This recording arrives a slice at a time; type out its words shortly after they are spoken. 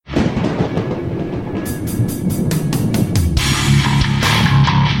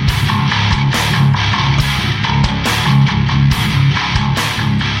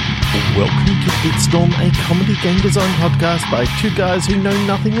It's Storm, a comedy game design podcast by two guys who know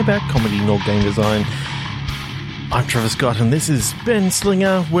nothing about comedy nor game design. I'm Trevor Scott, and this is Ben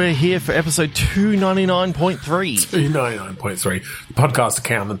Slinger. We're here for episode 299.3. 299.3. The podcast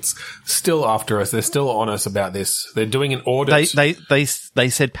accountants still after us. They're still on us about this. They're doing an audit. They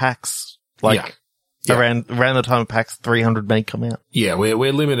said PAX, around the time of PAX 300 may come out. Yeah,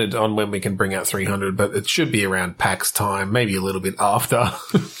 we're limited on when we can bring out 300, but it should be around PAX time, maybe a little bit after.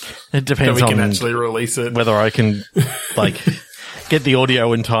 It depends so we on can actually release it. Whether I can get the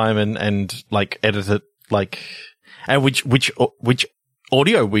audio in time and edit it and which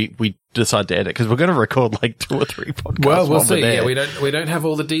audio we decide to edit, because we're going to record 2 or 3 podcasts. Well, we'll see. Yeah, we don't have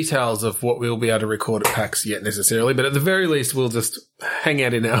all the details of what we'll be able to record at PAX yet necessarily, but at the very least, we'll just hang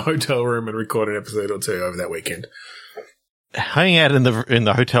out in our hotel room and record an episode or two over that weekend. Hang out in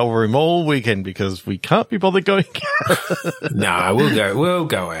the hotel room all weekend because we can't be bothered going out. No, we'll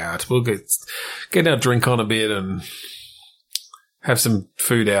go out. We'll get our drink on a bit and have some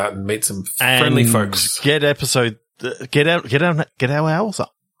food out and meet some friendly folks. Get our hours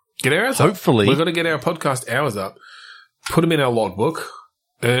up. Get our hours Hopefully. up. We've got to get our podcast hours up, put them in our logbook,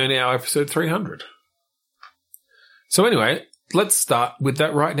 earn our episode 300. So anyway, let's start with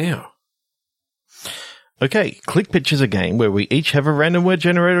that right now. Okay, Click Pitch is a game where we each have a random word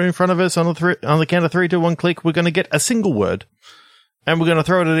generator in front of us. On the count of 3, 2, 1 click, we're going to get a single word, and we're going to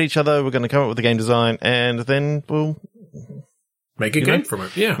throw it at each other. We're going to come up with a game design, and then we'll make a game from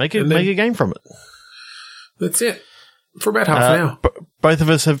it. Yeah, make a game from it. That's it. For about half an hour. Both of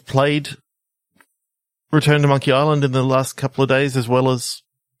us have played Return to Monkey Island in the last couple of days, as well as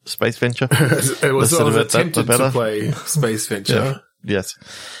Space Venture. I was attempted to play Space Venture. Yes.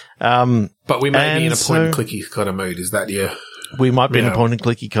 But we may be in a point and clicky kind of mood. Is that we might be in a point and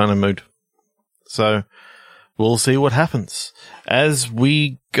clicky kind of mood. So we'll see what happens as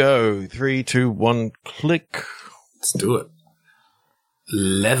we go. 3, 2, 1, click. Let's do it.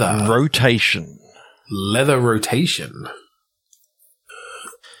 Leather rotation.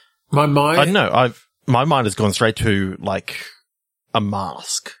 My mind. I know. My mind has gone straight to a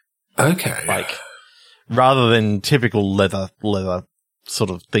mask. Okay. Rather than typical leather sort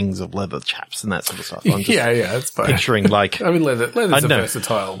of things of leather chaps and that sort of stuff. I'm just that's fine. Picturing leather's a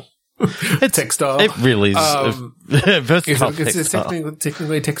versatile textile. It really is versatile. It's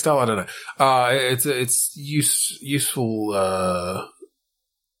technically textile. I don't know. It's useful.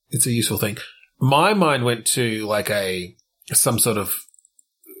 It's a useful thing. My mind went to some sort of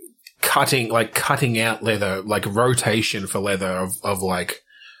cutting out leather, rotation for leather of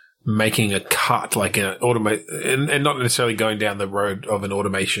making a cut, and not necessarily going down the road of an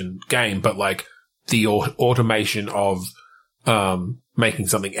automation game, but the automation of making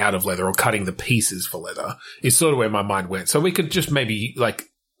something out of leather or cutting the pieces for leather is sort of where my mind went. So we could just maybe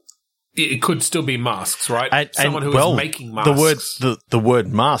it could still be masks, right? Someone who is making masks. The word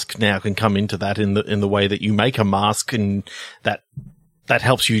mask now can come into that in the way that you make a mask, and that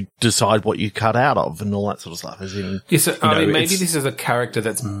helps you decide what you cut out of and all that sort of stuff. Maybe this is a character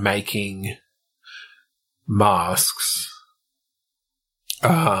that's making masks.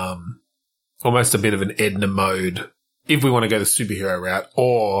 Almost a bit of an Edna mode, if we want to go the superhero route,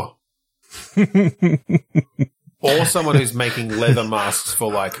 or someone who's making leather masks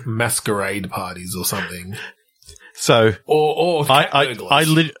for masquerade parties or something. So, or I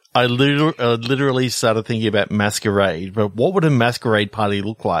literally started thinking about masquerade, but what would a masquerade party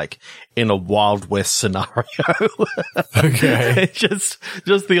look like in a Wild West scenario? Okay, just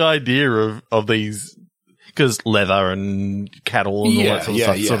the idea of these, because leather and cattle and all that sort of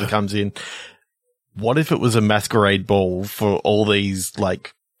stuff sort of comes in. What if it was a masquerade ball for all these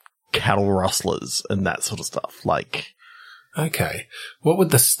cattle rustlers and that sort of stuff? Okay. What would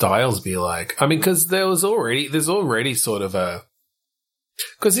the styles be like? I mean, because there's already sort of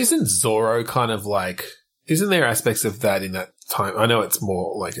because isn't Zorro kind of isn't there aspects of that in that time? I know it's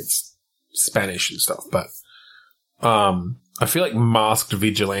more it's Spanish and stuff, but I feel like masked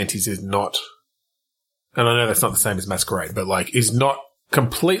vigilantes is not, and I know that's not the same as masquerade, but is not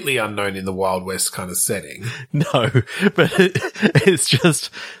completely unknown in the Wild West kind of setting. No, but it's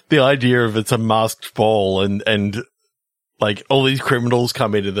just the idea of it's a masked ball and all these criminals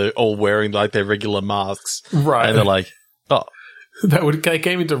come in and they're all wearing their regular masks. Right. And they're oh. They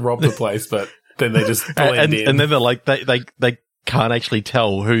came in to rob the place, but then they just blend in. And then they're they can't actually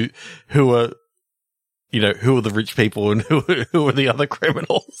tell who are, who are the rich people and who are the other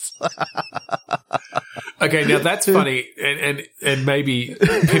criminals. Okay, now that's funny, and maybe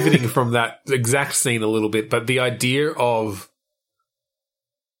pivoting from that exact scene a little bit, but the idea of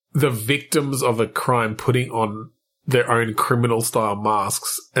the victims of a crime putting on their own criminal-style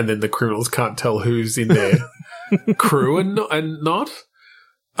masks, and then the criminals can't tell who's in their crew and not.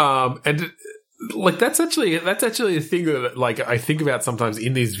 And like that's actually a thing that like I think about sometimes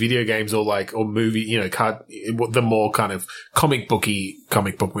in these video games or movie, the more kind of comic book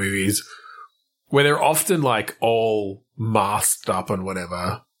movies where they're often like all masked up and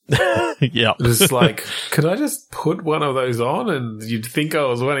whatever. Yeah. Just like, could I just put one of those on and you'd think I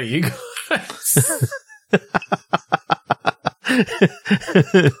was one of you guys?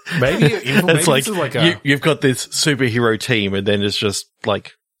 Maybe it's like, you've got this superhero team and then it's just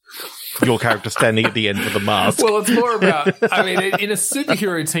like your character standing at the end with the mask. Well, it's more about, I mean, in a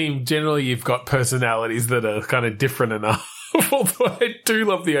superhero team, generally you've got personalities that are kind of different enough. Although I do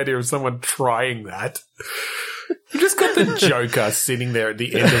love the idea of someone trying that. You just got the Joker sitting there at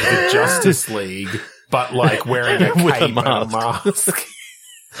the end of the Justice League, but like wearing a cape and a mask.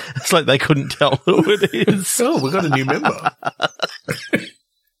 It's like they couldn't tell who it is. Oh, we got a new member.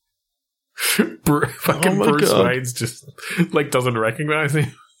 Bruce Wayne's just like doesn't recognize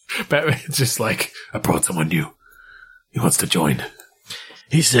him. Batman's just like, I brought someone new. He wants to join.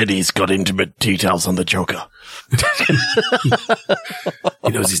 He said he's got intimate details on the Joker. He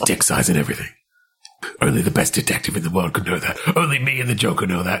knows his dick size and everything. Only the best detective in the world could know that. Only me and the Joker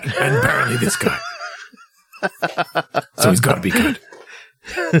know that. And apparently this guy. So he's got to be good.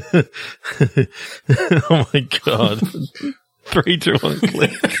 Oh my God. 3, 2, 1,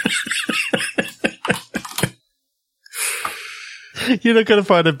 click. You're not going to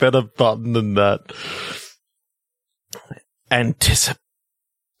find a better button than that. Anticipation.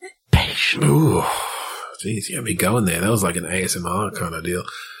 Ooh. Jeez, you had me going there. That was like an ASMR kind of deal.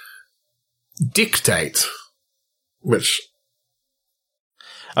 Dictate. Which...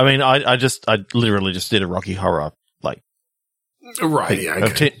 I mean, I literally just did a Rocky Horror, like... Right, yeah.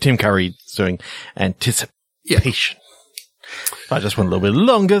 Okay. Tim Curry doing Anticipation. Yeah. I just went a little bit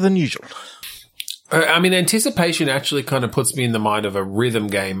longer than usual. I mean, Anticipation actually kind of puts me in the mind of a rhythm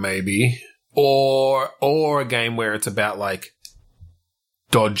game, maybe. Or a game where it's about, like,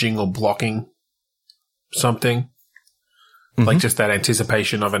 dodging or blocking something. Mm-hmm. Like, just that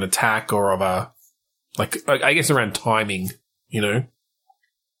anticipation of an attack or of a... Like, I guess around timing, you know?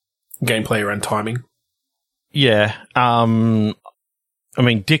 Gameplay around timing. Yeah. I mean,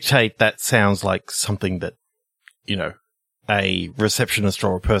 Dictate, that sounds like something that, you know, a receptionist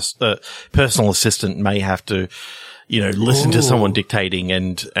or a personal assistant may have to, you know, listen to someone dictating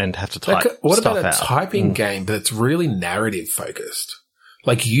and have to type stuff out. What about a typing game that's really narrative focused?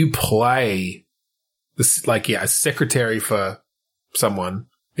 Like you play this, like, yeah, a secretary for someone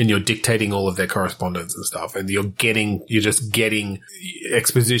and you're dictating all of their correspondence and stuff and you're just getting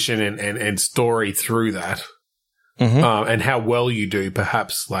exposition and story through that. Mm-hmm. And how well you do,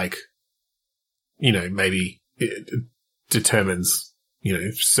 perhaps, like, you know, maybe it determines, you know,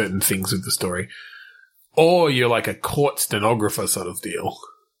 certain things with the story. Or you're like a court stenographer sort of deal.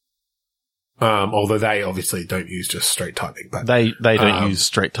 Although they obviously don't use just straight typing. But they don't use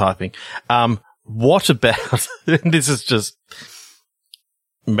straight typing. What about, this is just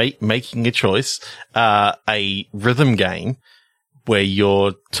making a choice, a rhythm game where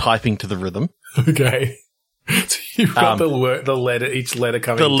you're typing to the rhythm. Okay. So you've got the letter, each letter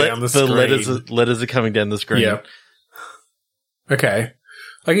coming down the screen. The letters are coming down the screen. Yeah. Okay.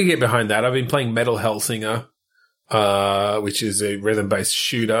 I can get behind that. I've been playing Metal Hellsinger, which is a rhythm-based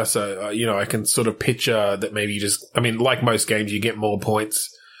shooter. So, you know, I can sort of picture that maybe you just, I mean, like most games, you get more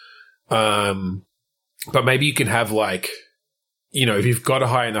points. But maybe you can have like, you know, if you've got a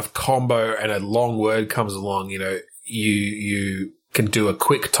high enough combo and a long word comes along, you know, you can do a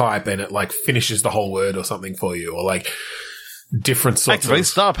quick type and it like finishes the whole word or something for you, or like different sorts of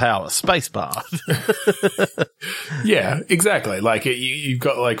star power, space bar. Yeah, exactly. Like you've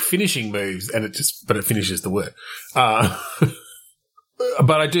got like finishing moves and it finishes the word. But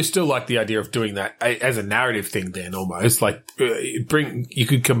I do still like the idea of doing that as a narrative thing then almost. Like you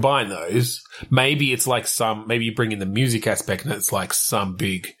could combine those. Maybe it's like maybe you bring in the music aspect and it's like some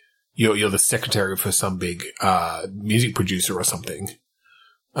big, you're the secretary for some big music producer or something,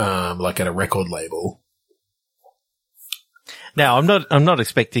 like at a record label. Now, I'm not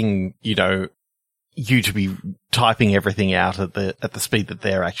expecting, you know, you to be typing everything out at the speed that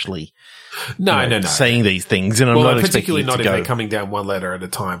they're actually saying these things, and I'm not particularly not if they're coming down one letter at a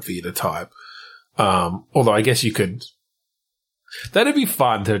time for you to type. Although I guess you could. That'd be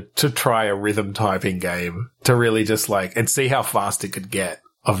fun to try a rhythm typing game to really just like and see how fast it could get.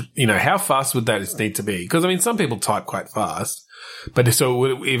 Of, you know, how fast would that need to be? Because I mean, some people type quite fast, but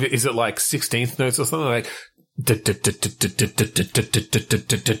so is it like 16th notes or something like?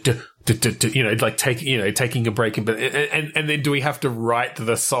 like taking a break, and then do we have to write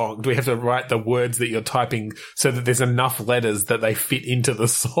the song? Do we have to write the words that you're typing so that there's enough letters that they fit into the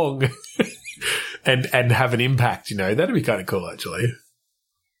song and have an impact? That'd be kind of cool, actually.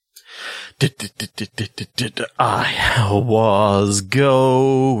 I was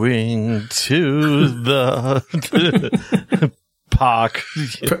going to the park.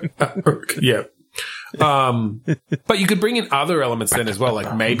 Yeah. But you could bring in other elements then as well.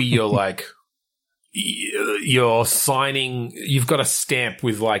 Like maybe you're signing, you've got a stamp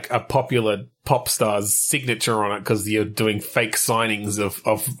with like a popular pop star's signature on it because you're doing fake signings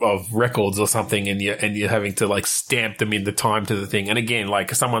of records or something, and you're having to like stamp them in the time to the thing. And again,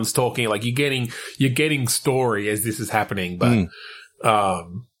 like someone's talking, like you're getting story as this is happening, but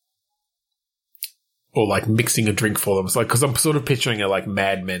or like mixing a drink for them. It's like, because I'm sort of picturing a like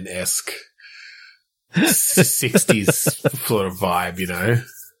Mad Men-esque 60s sort of vibe,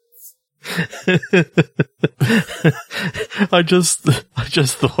 I just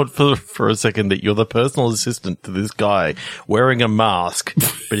thought for a second that you're the personal assistant to this guy wearing a mask,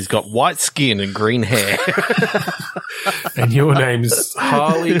 but he's got white skin and green hair. And your name's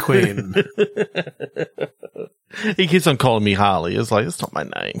Harley Quinn. He keeps on calling me Harley. It's like, it's not my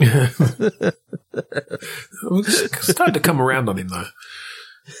name. It's starting to come around on him, though.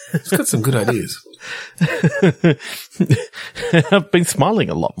 He's got some good ideas. I've been smiling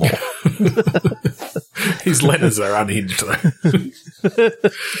a lot more. His letters are unhinged, though.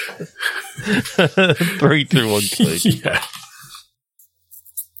 3, 2, 1, click. Yeah.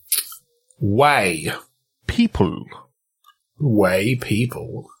 Way. People. Way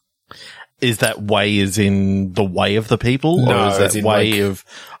people. Is that way as in the way of the people? No, or is that way like of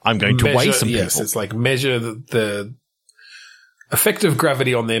I'm going to weigh some people? Yes, it's like measure the effect of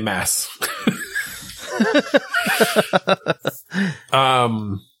gravity on their mass.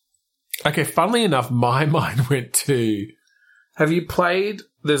 Okay, funnily enough, my mind went to, have you played,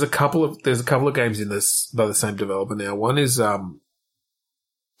 there's a couple of games in this by the same developer now. One is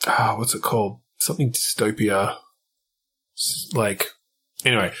what's it called? Something dystopia. Like,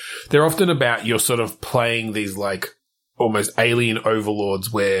 anyway, they're often about you're sort of playing these like almost alien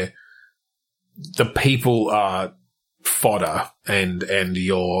overlords where the people are fodder and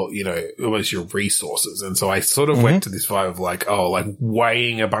your, almost your resources. And so I sort of went to this vibe of like, like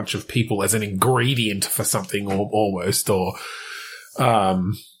weighing a bunch of people as an ingredient for something almost, or,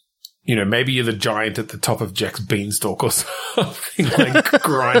 maybe you're the giant at the top of Jack's Beanstalk or something, like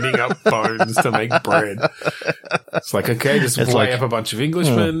grinding up bones to make bread. It's like, okay, just weigh up a bunch of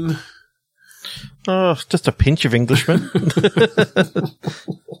Englishmen. Just a pinch of Englishman.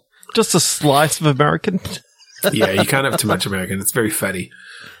 Just a slice of American. Yeah, you can't have too much American. It's very fatty.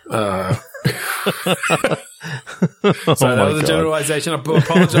 So that was a generalization. I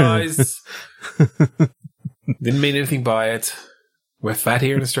apologize. Didn't mean anything by it. We're fat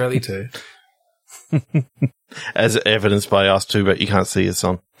here in Australia too. As evidenced by us too, but you can't see us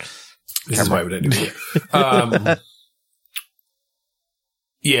on. This is why we don't do it.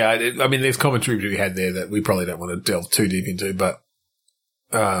 Yeah, I mean, there's commentary to be had there that we probably don't want to delve too deep into, but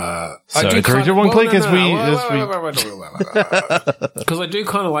so 3, 2, 1, click as we because I do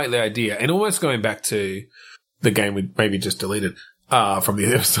kind of like the idea, and almost going back to the game we maybe just deleted from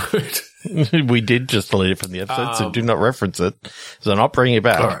the episode. We did just delete it from the episode, so do not reference it. So not bring it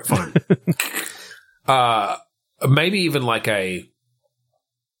back. All right, fine. Maybe even like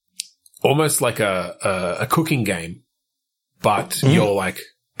almost like a cooking game, but you're like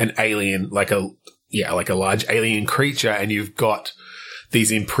an alien, like a large alien creature, and you've got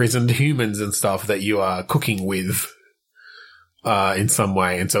these imprisoned humans and stuff that you are cooking with, in some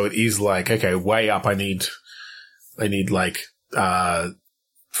way. And so it is like, okay, way up, I need like,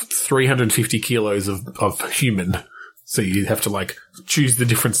 350 kilos of human. So you have to like choose the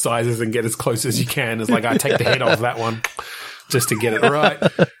different sizes and get as close as you can. It's like, I take the head off that one just to get it right.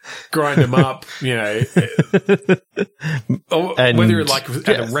 Grind them up, or and whether you're like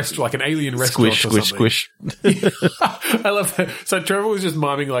at a like an alien restaurant squish, or something. Squish. I love that. So Trevor was just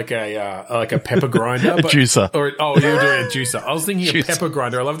miming like a pepper grinder. A juicer. You were doing a juicer. I was thinking a pepper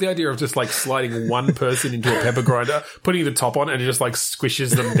grinder. I love the idea of just like sliding one person into a pepper grinder, putting the top on, and it just like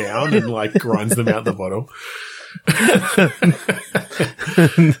squishes them down and like grinds them out the bottom.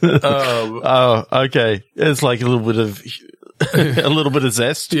 Okay. It's like a little bit of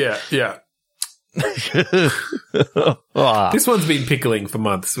zest. Yeah. This one's been pickling for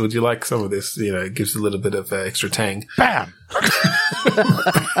months. Would you like some of this? It gives a little bit of extra tang. Bam!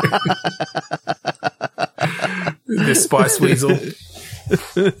 The spice weasel.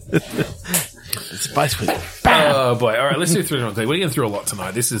 Spice weasel. Bam! Oh boy! All right, let's do 3 rounds. We're getting through a lot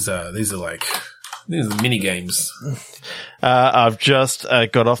tonight. These are mini games. I've just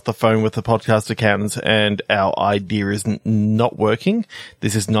got off the phone with the podcast accountants, and our idea is not working.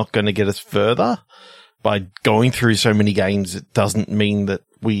 This is not going to get us further. By going through so many games, it doesn't mean that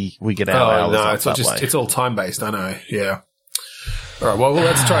we get our hours. No, it's just it's all time based. I know. Yeah. All right. Well,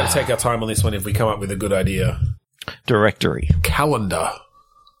 let's try to take our time on this one. If we come up with a good idea, directory, calendar.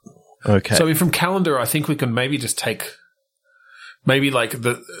 Okay. So from calendar, I think we can maybe just take like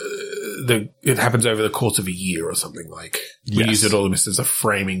it happens over the course of a year or something. Like we use it almost as a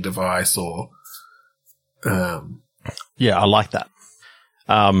framing device, or yeah, I like that.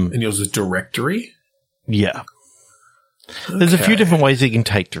 And yours is directory. Yeah. Okay. There's a few different ways you can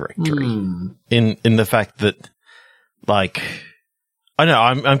take directory in the fact that, like, I know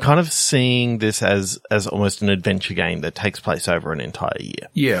I'm kind of seeing this as almost an adventure game that takes place over an entire year.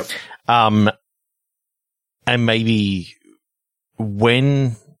 Yeah. And maybe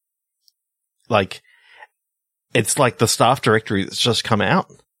when, like, it's like the staff directory that's just come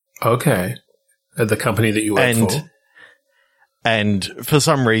out. Okay. At the company that you work for. And for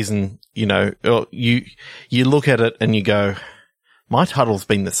some reason, you know, you look at it and you go, my title's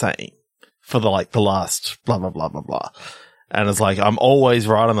been the same for the last blah, blah, blah, blah, blah. And it's like, I'm always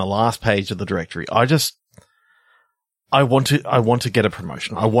right on the last page of the directory. I want to get a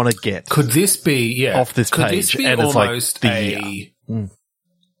promotion. I want to get. Could this be, off this could page. This be and almost it's like the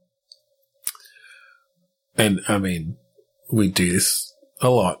And I mean, we do this a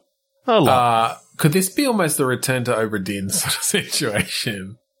lot. A lot. Could this be almost the return to Obra Dinn sort of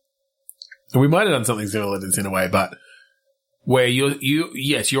situation? And we might have done something similar to this in a way, but where your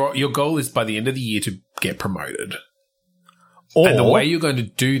goal is by the end of the year to get promoted. And the way you're going to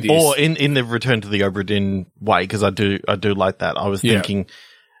do this, or in the return to the Obra Dinn way, because I do like that. I was thinking,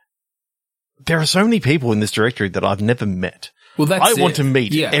 there are so many people in this directory that I've never met. Well, I want to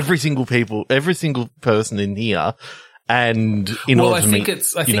meet every single person in here. And in order to meet,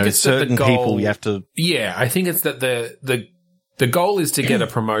 certain people, you have to. Yeah, I think it's that the goal is to get a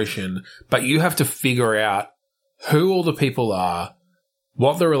promotion, but you have to figure out who all the people are,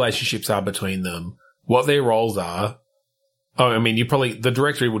 what the relationships are between them, what their roles are. Oh, I mean, the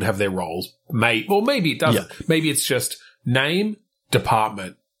directory would have their roles. Maybe it doesn't. Yeah. Maybe it's just name,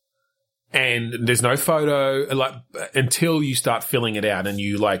 department, and there's no photo, until you start filling it out and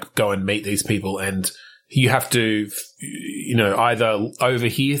you go and meet these people, and you have to, either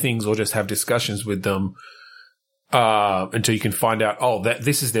overhear things or just have discussions with them, until you can find out, that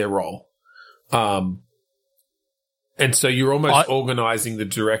this is their role. And so you're almost organizing the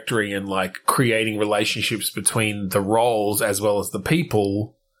directory and creating relationships between the roles as well as the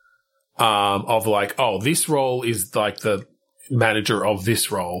people, of this role is the manager of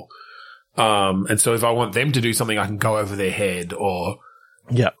this role. And so if I want them to do something, I can go over their head or.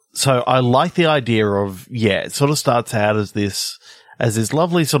 Yeah. So I like the idea of, it sort of starts out as this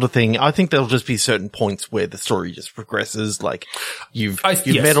lovely sort of thing. I think there'll just be certain points where the story just progresses. Like you've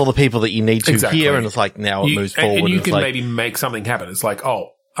met all the people that you need to here, and it's now it moves forward. And you can maybe make something happen. It's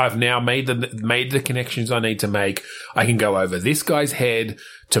I've now made the connections I need to make. I can go over this guy's head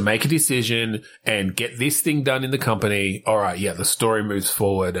to make a decision and get this thing done in the company. All right. Yeah. The story moves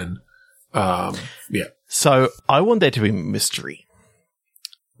forward and, So I want there to be mystery.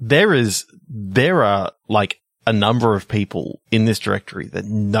 There are a number of people in this directory that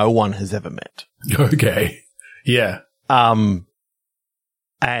no one has ever met. Okay. Yeah. And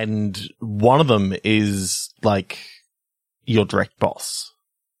one of them is your direct boss.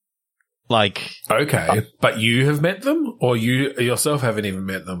 Okay. But you have met them, or you yourself haven't even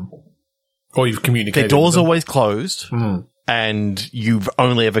met them? Or you've communicated their door's with them? Always closed. And you've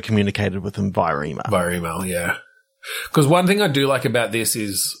only ever communicated with them via email. Via email, yeah. Because one thing I do like about this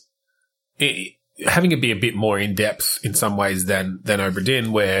is having it be a bit more in depth in some ways than Obra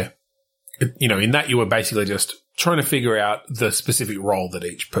Dinn, where, in that you were basically just trying to figure out the specific role that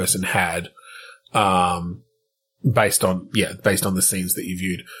each person had, based on the scenes that you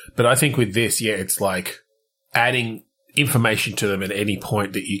viewed. But I think with this, it's adding information to them at any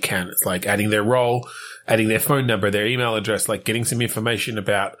point that you can. It's adding their role, adding their phone number, their email address, getting some information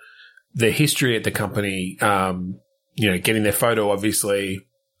about their history at the company, getting their photo, obviously,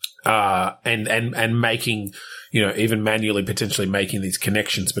 and making, even manually potentially making these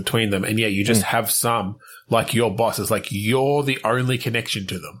connections between them. And you just have some, your boss is you're the only connection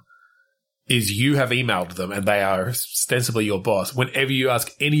to them is you have emailed them and they are ostensibly your boss. Whenever you ask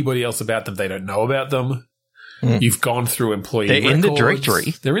anybody else about them, they don't know about them. You've gone through employee records. In the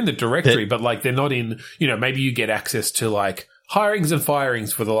directory. They're in the directory, but they're not in, maybe you get access to hirings and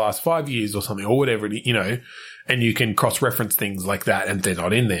firings for the last 5 years or something, or whatever, you know, and you can cross-reference things like that, and they're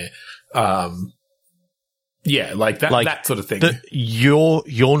not in there. Yeah, like that sort of thing.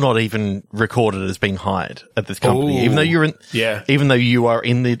 You're not even recorded as being hired at this company, Ooh, even though you are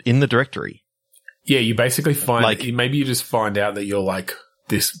in the directory. Yeah, you basically find maybe you just find out that you're like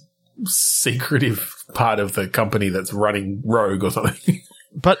this secretive part of the company that's running rogue or something.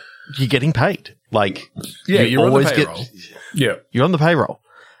 But you're getting paid. Like, you're on the payroll. You're on the payroll.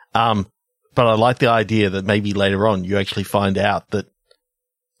 But I like the idea that maybe later on you actually find out that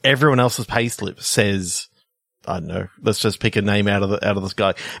everyone else's payslip says, I don't know, let's just pick a name out of the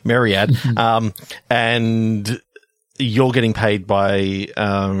sky, Myriad, and you're getting paid by,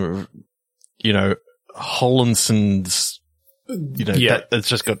 you know, Hollinson's, you know, that's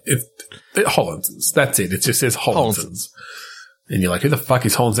just got Hollinson's. That's it. It just says Hollinson's. And you're like, who the fuck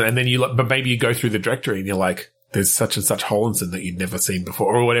is Hollinson? And then but maybe you go through the directory and you're like, there's such and such Hollinson that you'd never seen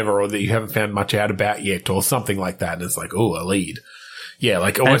before or whatever, or that you haven't found much out about yet or something like that. And it's like, oh, a lead. Yeah,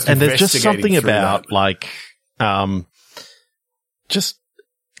 like almost and there's just something about that. Like, just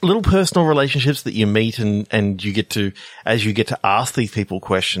little personal relationships that you meet and you get to ask these people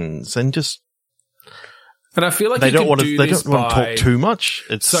questions and just, and I feel like they don't want to talk too much.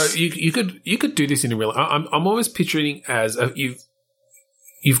 So you could do this in a real. I'm almost picturing as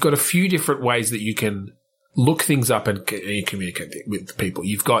you've got a few different ways that you can look things up and communicate with people.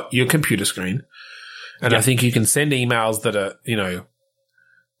 You've got your computer screen, and I think you can send emails that are, you know,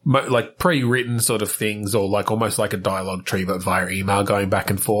 like pre-written sort of things, or like almost like a dialogue tree, but via email going back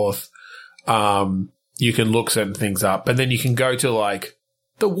and forth. You can look certain things up, and then you can go to like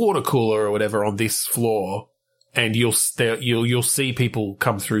the water cooler or whatever on this floor, and you'll see people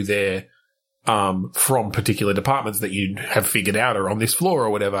come through there from particular departments that you have figured out are on this floor or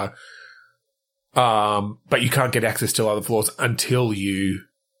whatever. But you can't get access to other floors until you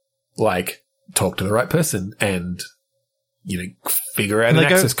like talk to the right person and, you know, figure out an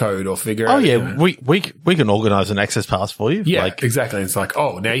access code or figure out. Oh yeah, you know, we can organize an access pass for you. Yeah, exactly. It's like,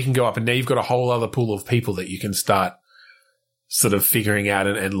 oh, now you can go up and now you've got a whole other pool of people that you can start sort of figuring out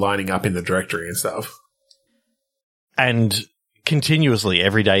and lining up in the directory and stuff. And continuously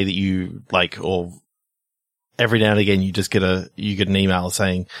every day that you like, or every now and again, you get an email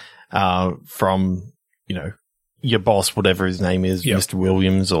saying, from, you know, your boss, whatever his name is, Mr.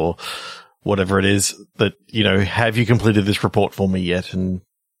 Williams or whatever it is, that, you know, have you completed this report for me yet? And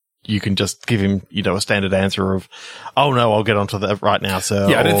you can just give him, you know, a standard answer of, oh no, I'll get onto that right now, sir.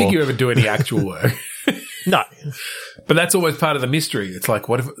 Yeah, I don't think you ever do any actual work. No. But that's always part of the mystery. It's like,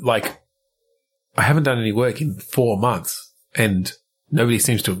 what if, like, I haven't done any work in 4 months and nobody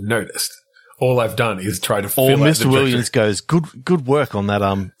seems to have noticed. All I've done is try to fill out the Mr. Williams goes, good work on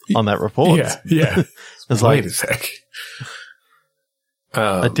that report. Yeah. It's wait a sec.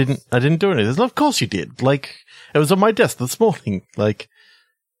 I didn't do anything. Of course you did. Like, it was on my desk this morning. Like,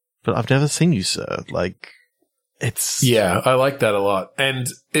 but I've never seen you, sir. Like, it's... Yeah, I like that a lot. And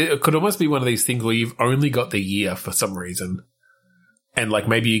it could almost be one of these things where you've only got the year for some reason. And like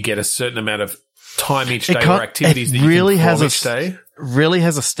maybe you get a certain amount of time each day or activities that you can perform each day. Really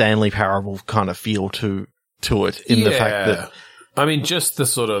has a Stanley Parable kind of feel to it in the fact that... I mean, just the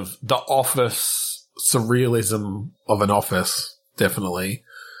sort of the office surrealism of an office, definitely.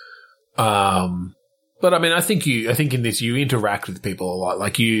 But I mean, I think in this you interact with people a lot.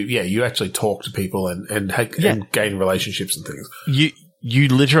 Like you actually talk to people and gain relationships and things. You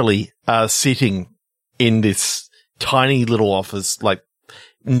literally are sitting in this tiny little office, like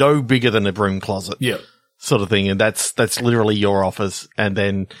no bigger than a broom closet. Yeah. Sort of thing. And that's literally your office. And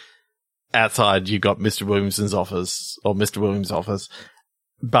then outside you've got Mr. Williamson's office or Mr. Williams' office,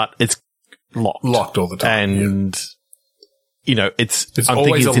 but it's locked. Locked all the time. And, you know, it's I'm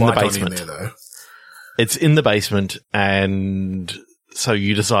always thinking it's a in the light basement. On in there, though. It's in the basement, and so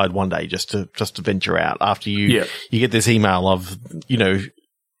you decide one day just to venture out after you get this email of, you know,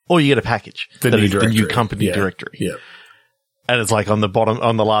 or you get a package. The new company directory. Yeah. And it's like on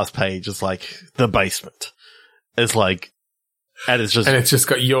the last page, it's like the basement. It's like, and it's just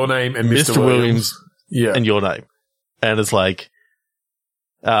got your name and Mr. Williams and your name. And it's like,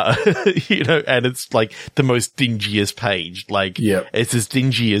 you know, and it's like the most dingiest page. Like, it's as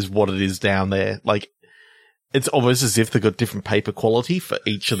dingy as what it is down there. Like, it's almost as if they've got different paper quality for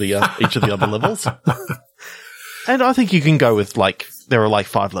each of the other levels. And I think you can go with like, there are like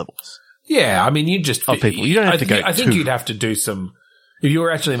 5 levels. Yeah, I mean, you just of people. You don't have to go. I think you'd have to do some. If you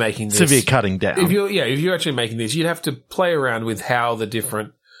were actually making this, severe cutting down. If you're actually making this, you'd have to play around with how the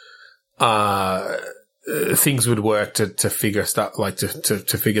different things would work to figure stuff like to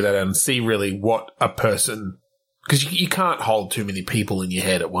figure that out and see really what a person because you can't hold too many people in your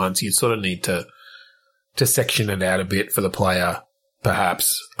head at once. You sort of need to section it out a bit for the player,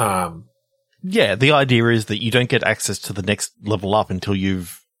 perhaps. Yeah, the idea is that you don't get access to the next level up until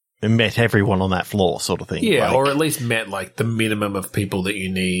you've met everyone on that floor, sort of thing. Yeah, like, or at least met like the minimum of people that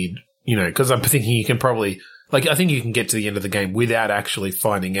you need. You know, because I'm thinking you can probably I think you can get to the end of the game without actually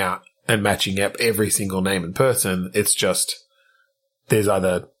finding out and matching up every single name and person. It's just there's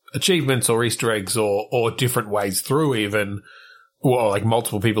either achievements or Easter eggs or different ways through even, or like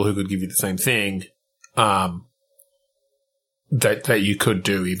multiple people who could give you the same thing, that you could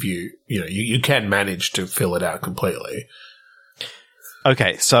do if you can manage to fill it out completely.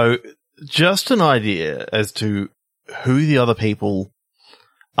 Okay, so just an idea as to who the other people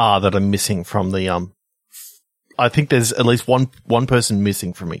are that are missing from the, I think there's at least one person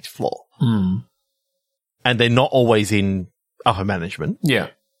missing from each floor. Mm. And they're not always in upper management. Yeah.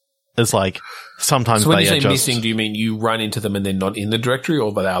 It's like sometimes so when they you say are just missing, do you mean you run into them and they're not in the directory,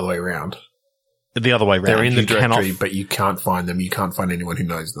 or the other way around? The other way around. They're in the directory, but you can't find them. You can't find anyone who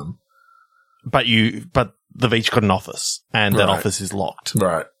knows them. But they've each got an office, and that office is locked.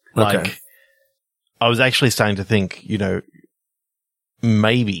 Right. Okay. Like, I was actually starting to think,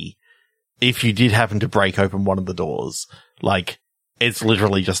 maybe if you did happen to break open one of the doors, like, it's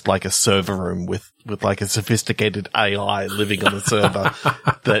literally just like a server room with like a sophisticated AI living on the server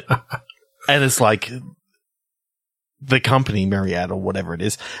and it's like the company Myriad or whatever it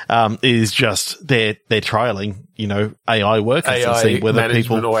is just they're trialing, AI workers and see whether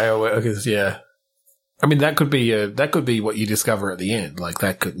people or AI workers. Yeah. I mean, that could be what you discover at the end. Like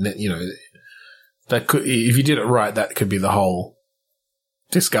that could, if you did it right, that could be the whole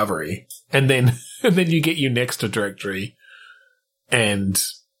discovery. And then you get your next directory. And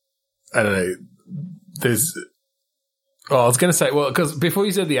I don't know, I was going to say, well, because before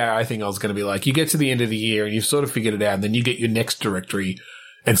you said the AI thing, I was going to be like, you get to the end of the year and you've sort of figured it out, and then you get your next directory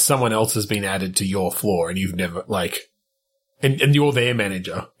and someone else has been added to your floor and you've never, and you're their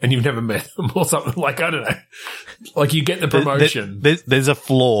manager and you've never met them or something. Like, I don't know. Like, you get the promotion. There's a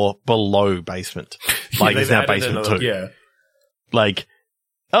floor below basement. Like, it's now basement 2. Yeah. Like,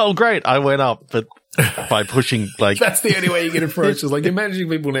 oh, great, I went up, but by pushing, like... That's the only way you get approached. Is like, you're managing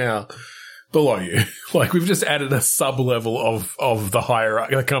people now below you. Like, we've just added a sub-level of the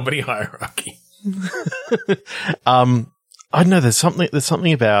hierarchy, the company hierarchy. I don't know, there's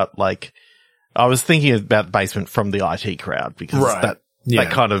something about, like... I was thinking about the basement from the IT crowd, because that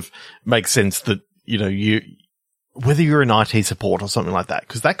kind of makes sense that, whether you're in IT support or something like that,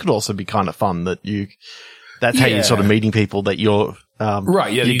 because that could also be kind of fun that that's how you're sort of meeting people that you're...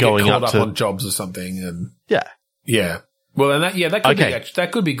 right, yeah, you're you going get called up up on jobs or something, and yeah. Well, and that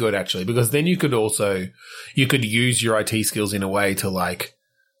could be good actually, because then you could use your IT skills in a way to like,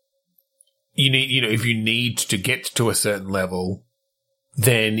 if you need to get to a certain level,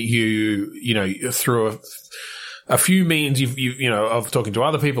 then through a few means of talking to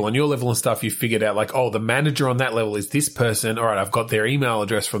other people on your level and stuff, you figured out like, oh, the manager on that level is this person. All right, I've got their email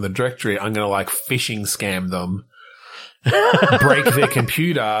address from the directory. I'm going to like phishing scam them. Break their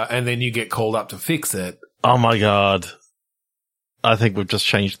computer, and then you get called up to fix it. Oh my god. I think we've just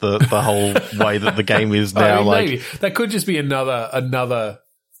changed the whole way that the game is now. I mean, maybe. That could just be another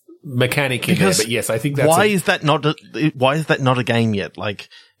mechanic in there, but yes, I think that's why is that not a game yet? Like,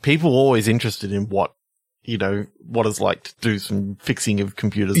 people are always interested in what it's like to do some fixing of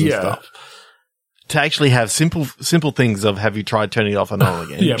computers and stuff. To actually have simple things of, have you tried turning it off and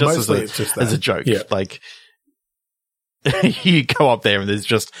on again? Just as a joke. Yeah. Like, you go up there and there's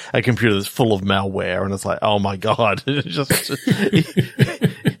just a computer that's full of malware, and it's like, oh my god.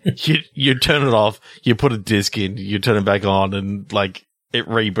 you turn it off, you put a disk in, you turn it back on, and like, it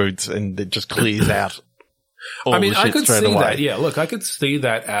reboots and it just clears out all the shit I could straight see away. that. Yeah, look, I could see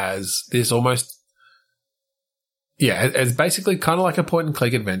that as this almost, as basically kind of like a point and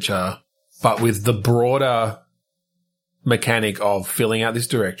click adventure, but with the broader mechanic of filling out this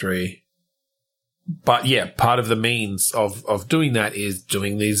directory. But yeah, part of the means of doing that is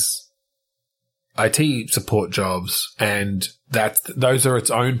doing these IT support jobs, and those are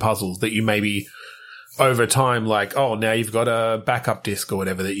its own puzzles that you maybe over time, like, oh, now you've got a backup disk or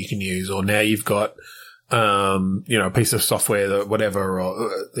whatever that you can use, or now you've got, a piece of software that whatever,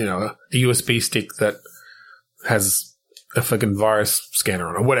 or, a USB stick that has a fucking virus scanner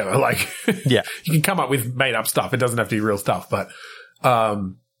on it, or whatever. Like, yeah, you can come up with made up stuff. It doesn't have to be real stuff, but,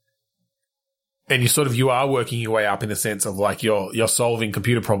 and you are working your way up in the sense of like you're solving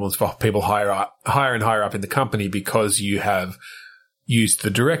computer problems for people higher and higher up in the company, because you have used the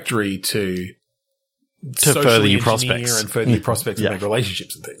directory to further your prospects and further your prospects and make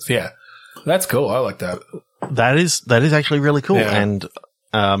relationships and things. Yeah. That's cool. I like that. That is actually really cool. Yeah.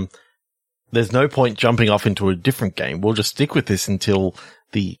 And, there's no point jumping off into a different game. We'll just stick with this until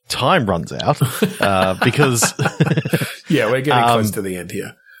the time runs out, because yeah, we're getting close to the end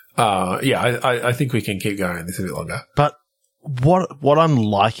here. I think we can keep going this a bit longer. But what I'm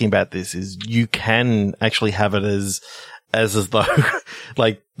liking about this is you can actually have it as though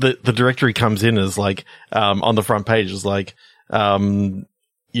like the directory comes in as like, on the front page is like, you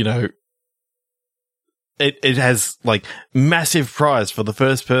know, it has like massive prize for the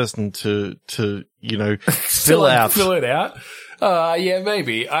first person to, you know, fill it out. Yeah,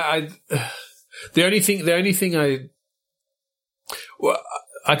 maybe. The only thing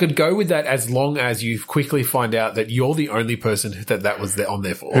I could go with that as long as you quickly find out that you're the only person that was there on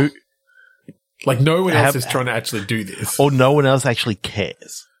there for. Like no one else is trying to actually do this. Or no one else actually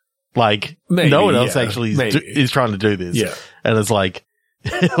cares. Like maybe, no one else actually is trying to do this. Yeah. And it's like,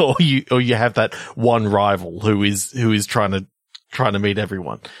 or you have that one rival who is trying to meet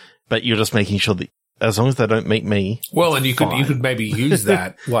everyone, but you're just making sure that as long as they don't meet me. Well, and you could maybe use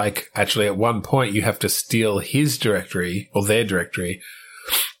that. Like actually at one point you have to steal his directory or their directory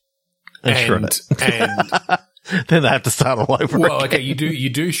and shred it. And then they have to start all over again. Well, okay, you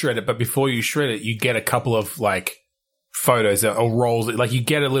do shred it, but before you shred it, you get a couple of like photos or rolls, like you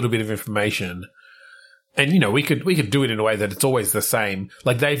get a little bit of information. And, you know, we could do it in a way that it's always the same.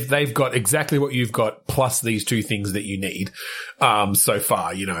 Like they've got exactly what you've got plus these two things that you need, so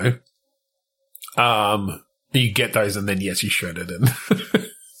far, you know. You get those and then yes, you shred it and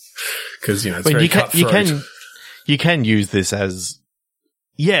cause, you know, it's very cutthroat. You can use this as,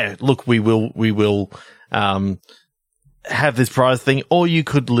 yeah, look, we will, have this prize thing, or you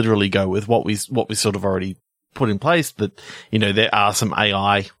could literally go with what we sort of already put in place that, you know, there are some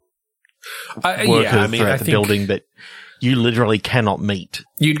AI workers throughout the building that you literally cannot meet.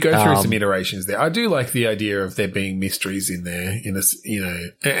 You'd go through some iterations there. I do like the idea of there being mysteries in there, you know,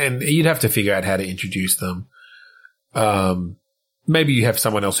 and you'd have to figure out how to introduce them. Maybe you have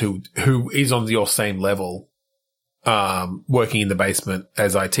someone else who is on your same level, working in the basement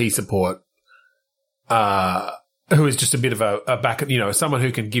as IT support, who is just a bit of a backup, you know, someone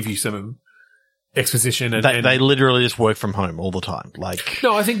who can give you some exposition and they literally just work from home all the time. Like,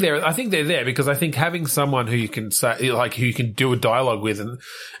 no, I think they're there because I think having someone who you can say, like, who you can do a dialogue with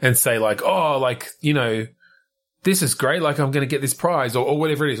and say like, oh, like, you know, this is great. Like, I'm going to get this prize or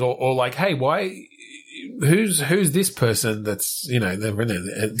whatever it is. Or like, hey, who's this person that's, you know,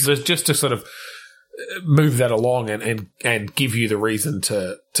 just to sort of move that along and give you the reason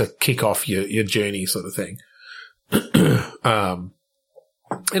to kick off your journey sort of thing.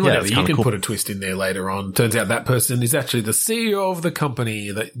 And whatever, you can put a twist in there later on. Turns out that person is actually the CEO of the company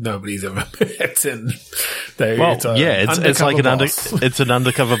that nobody's ever met, and it's like it's an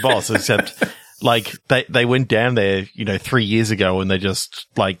undercover boss, except like they went down there, you know, 3 years ago, and they just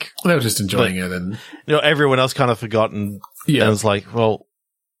like they were just enjoying it, and you know, everyone else kind of forgot, and I was like, well,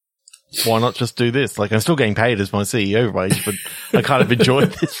 why not just do this? Like, I'm still getting paid as my CEO wage, but I kind of enjoy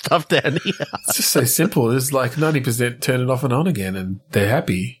this stuff down here. It's just so simple. There's like 90% turn it off and on again, and they're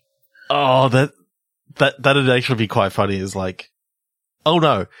happy. Oh, that'd actually be quite funny. Is like, oh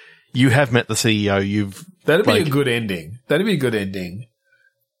no, you have met the CEO. That'd be a good ending. That'd be a good ending.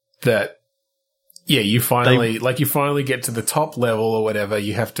 That, yeah, you finally get to the top level or whatever.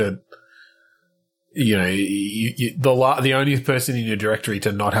 You have to. You know, the only person in your directory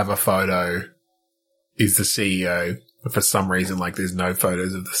to not have a photo is the CEO. For some reason, like there's no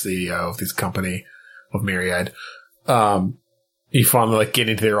photos of the CEO of this company, of Myriad. You finally like get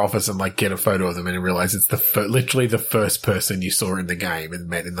into their office and like get a photo of them and realize it's literally the first person you saw in the game and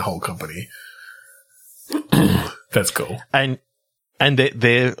met in the whole company. That's cool. And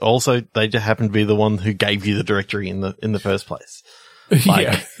they're also, they just happen to be the one who gave you the directory in the first place. Like,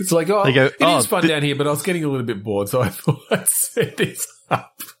 yeah, it's like, it is fun down here, but I was getting a little bit bored, so I thought I'd set this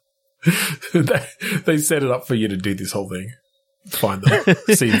up. They set it up for you to do this whole thing. Find them,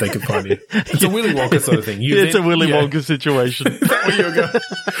 see if they can find you. It's a Willy Wonka sort of thing. It's a Willy Wonka situation. Is that where you're going?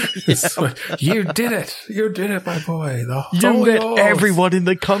 Like, you did it. You did it, my boy. You met everyone in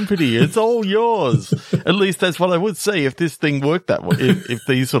the company. It's all yours. At least that's what I would say if this thing worked that way. If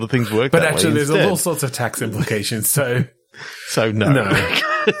these sort of things work that way. But actually, there's all sorts of tax implications, so no.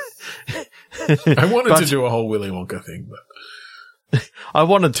 I wanted to do a whole Willy Wonka thing, but I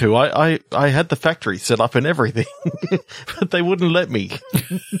wanted to. I had the factory set up and everything, but they wouldn't let me.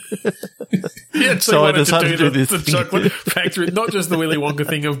 So I decided to do the chocolate factory, not just the Willy Wonka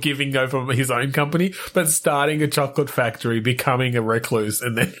thing of giving over his own company, but starting a chocolate factory, becoming a recluse,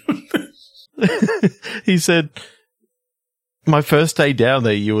 and then he said, "My first day down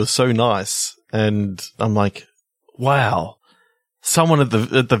there, you were so nice. And I'm like, wow, someone at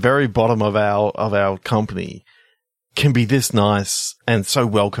the very bottom of our company can be this nice and so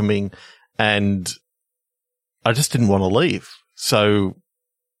welcoming. And I just didn't want to leave. So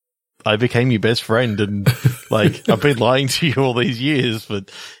I became your best friend, and like, I've been lying to you all these years,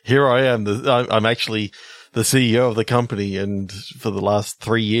 but here I am. I'm actually the CEO of the company, and for the last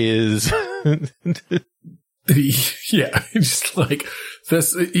 3 years. Yeah, just like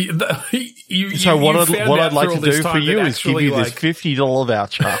this. So what I'd like to do for you is give you this $50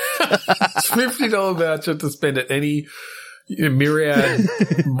 voucher. $50 voucher to spend at any Myriad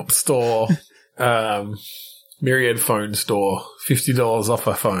store, Myriad phone store. $50 off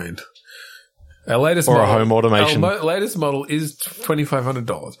a phone. Our latest or model, a home automation. Our latest model is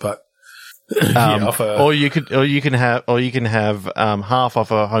 $2,500, but or you can have half off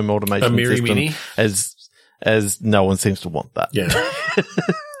a home automation system. Mini? As no one seems to want that. Yeah,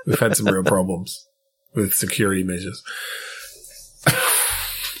 we've had some real problems with security measures.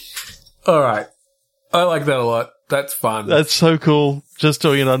 All right, I like that a lot. That's fun. That's so cool. Just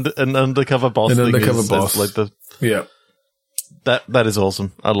doing an undercover boss. Boss. Yeah, that is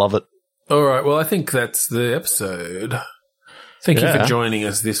awesome. I love it. All right. Well, I think that's the episode. Thank you for joining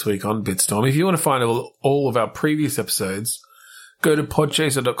us this week on Bitstorm. If you want to find all of our previous episodes, go to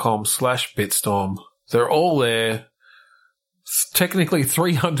podchaser.com/Bitstorm. They're all there. Technically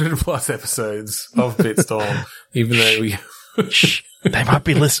 300 plus episodes of Bitstorm, even though they might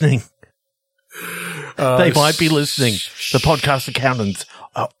be listening. They might be listening. The podcast accountants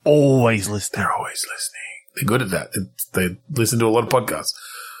are always listening. They're always listening. They're good at that. They listen to a lot of podcasts.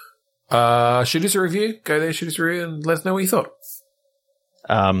 Shoot us a review. Go there, shoot us a review, and let us know what you thought.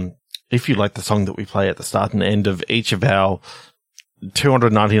 If you like the song that we play at the start and end of each of our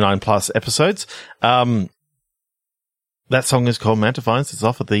 299 plus episodes, that song is called Mantifies. It's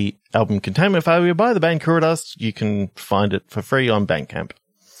off of the album Containment Failure by the band Kuradust. You can find it for free on Bandcamp.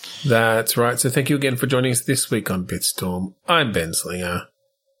 That's right. So thank you again for joining us this week on Bitstorm. I'm Ben Slinger.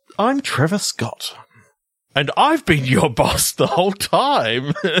 I'm Trevor Scott. And I've been your boss the whole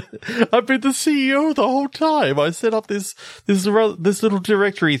time. I've been the CEO the whole time. I set up this little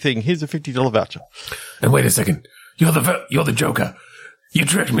directory thing. Here's a $50 voucher. And wait a second. You're the Joker. You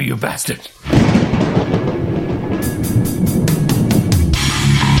tricked me, you bastard.